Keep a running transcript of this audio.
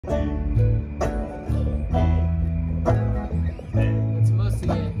It's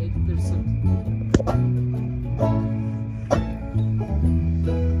mostly there's some.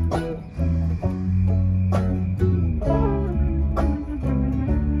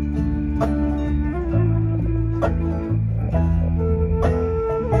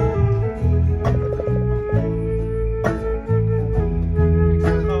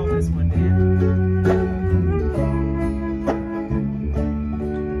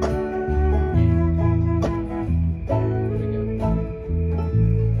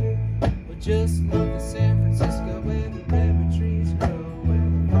 Just north of San Francisco, where the redwood trees grow, where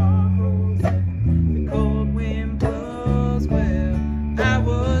the fog rolls and the cold wind blows, where I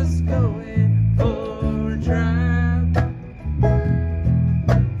was going for a drive,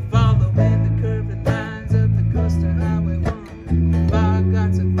 following the curving lines of the coastal highway 1. The fog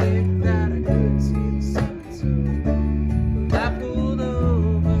got so thick that I couldn't see the sun, so I pulled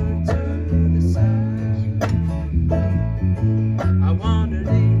over to the side. I wandered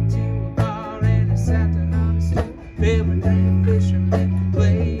into sat down on the stoop. There were 3 fishermen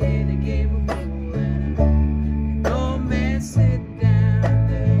playing a game of pool, and an old man sitting down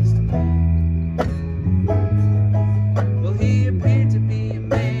next to me. Well, he appeared to be a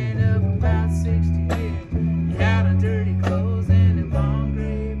man of about 60 years. He had on dirty clothes and a long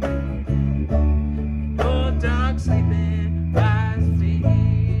gray beard, an old dog sleeping by his feet.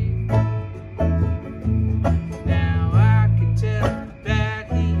 Now I could tell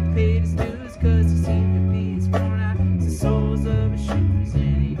that he paid his dues, 'cause he seemed to be as worn out as the soles of his shoes,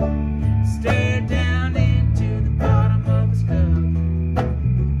 and he stared down into the bottom of his cup.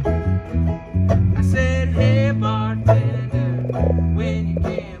 I said, "Hey bartender, when you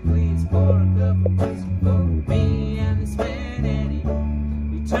can, please pour a cup of whiskey for me and this man." And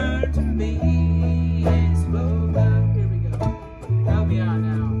he turned to me and he spoke up. Here we go. Help me out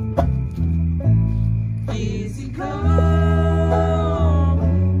now. Easy come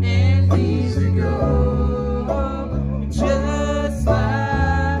and easy go, just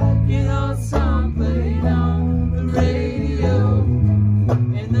like an old song played on the radio.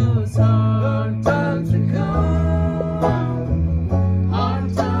 And those hard times would come,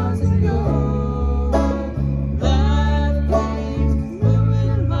 hard times would go. Life keeps moving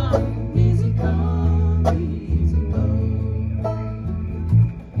along, easy come, easy go.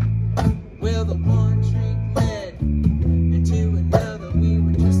 Well, the one drink led into another. We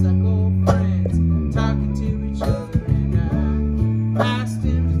were just like old friends, talking to each other, and I asked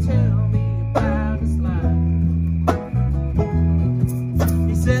him to tell me about his life.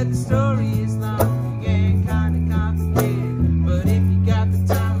 He said the story is long and kind of complicated, but if you got the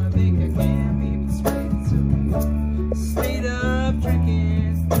time, I think I can be persuaded. So we stayed up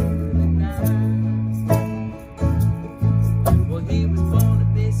drinking through the night. Well, he was born in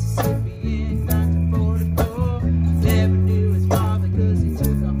Mississippi in 1944. Never knew his father 'cause he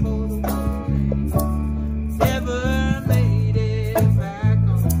took a hold of the war, and he never made it back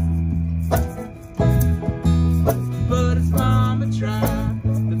home. But his mama tried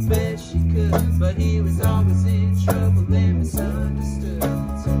the best she could, but he was always in trouble and misunderstood.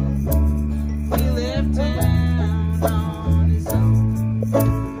 So he left town on his own.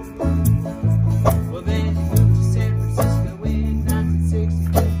 Well, then he moved to San Francisco in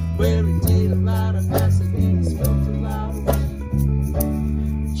 1962, where he did a lot of acid and he smoked a lot of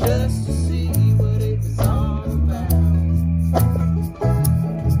weed, just to see what it was all about.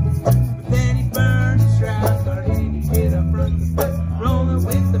 But then he burned his rap, started to get up from the bus, rolling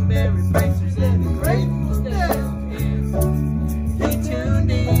with the Merry Pranksters and the Grateful Dead. And he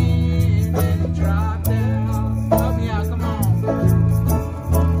tuned in and he dropped out. Help me out, come on.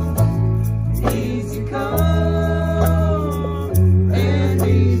 Easy come and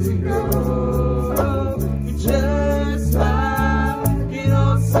easy go, just like an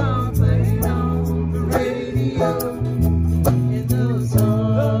old song played on the radio. In those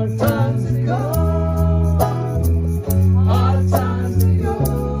hard times to go, hard times to go.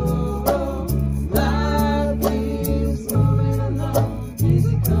 Life keeps moving along,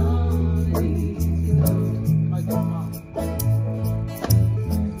 easy come and easy go. My God.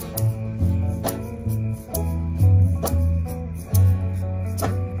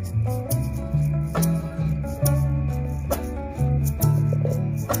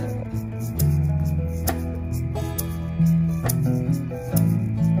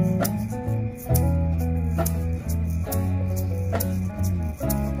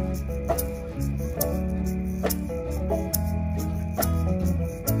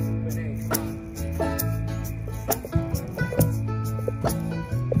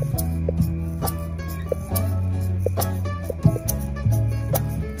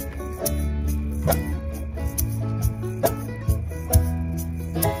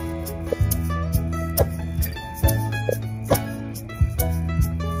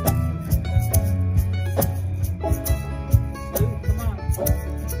 I'm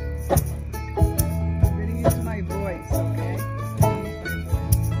gonna use my voice, okay?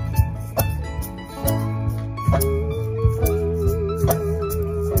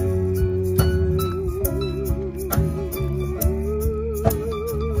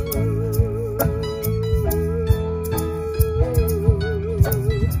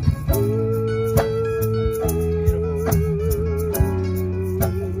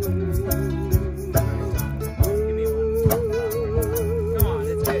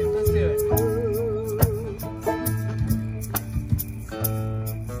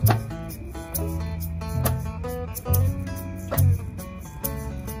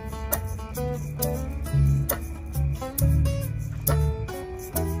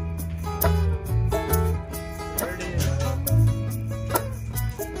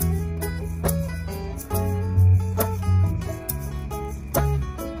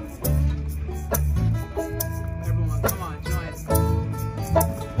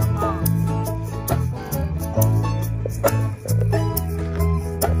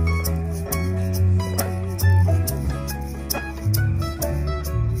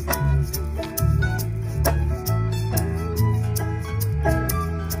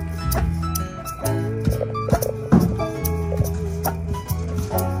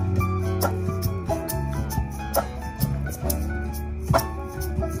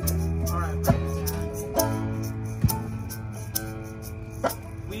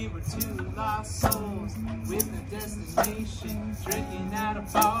 Souls with a destination, drinking at a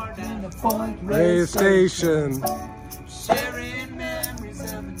bar down a Point Rail station. Sharing memories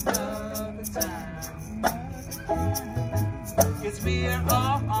of another time. Guess we are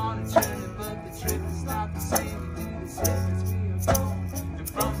all on a journey, but the trip is not the same. We do the same as we are gone, and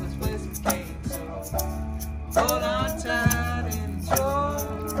from this place we came. So hold on tight and enjoy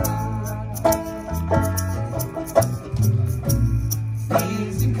the ride.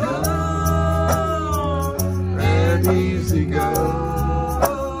 Easy come. Easy go.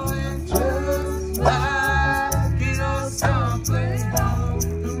 And just like it all song playing on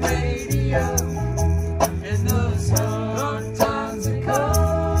the radio, and those hard times are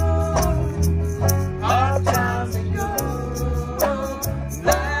gone, hard times are gone.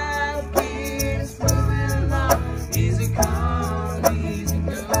 Life keeps moving along, easy come, easy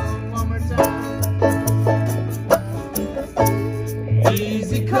go. One more time.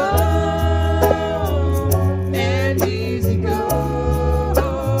 Easy come.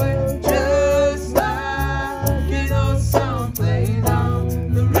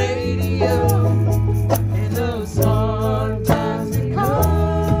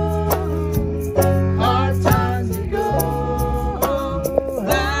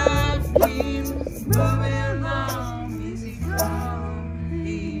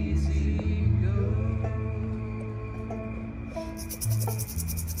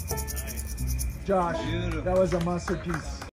 Josh, that was a masterpiece.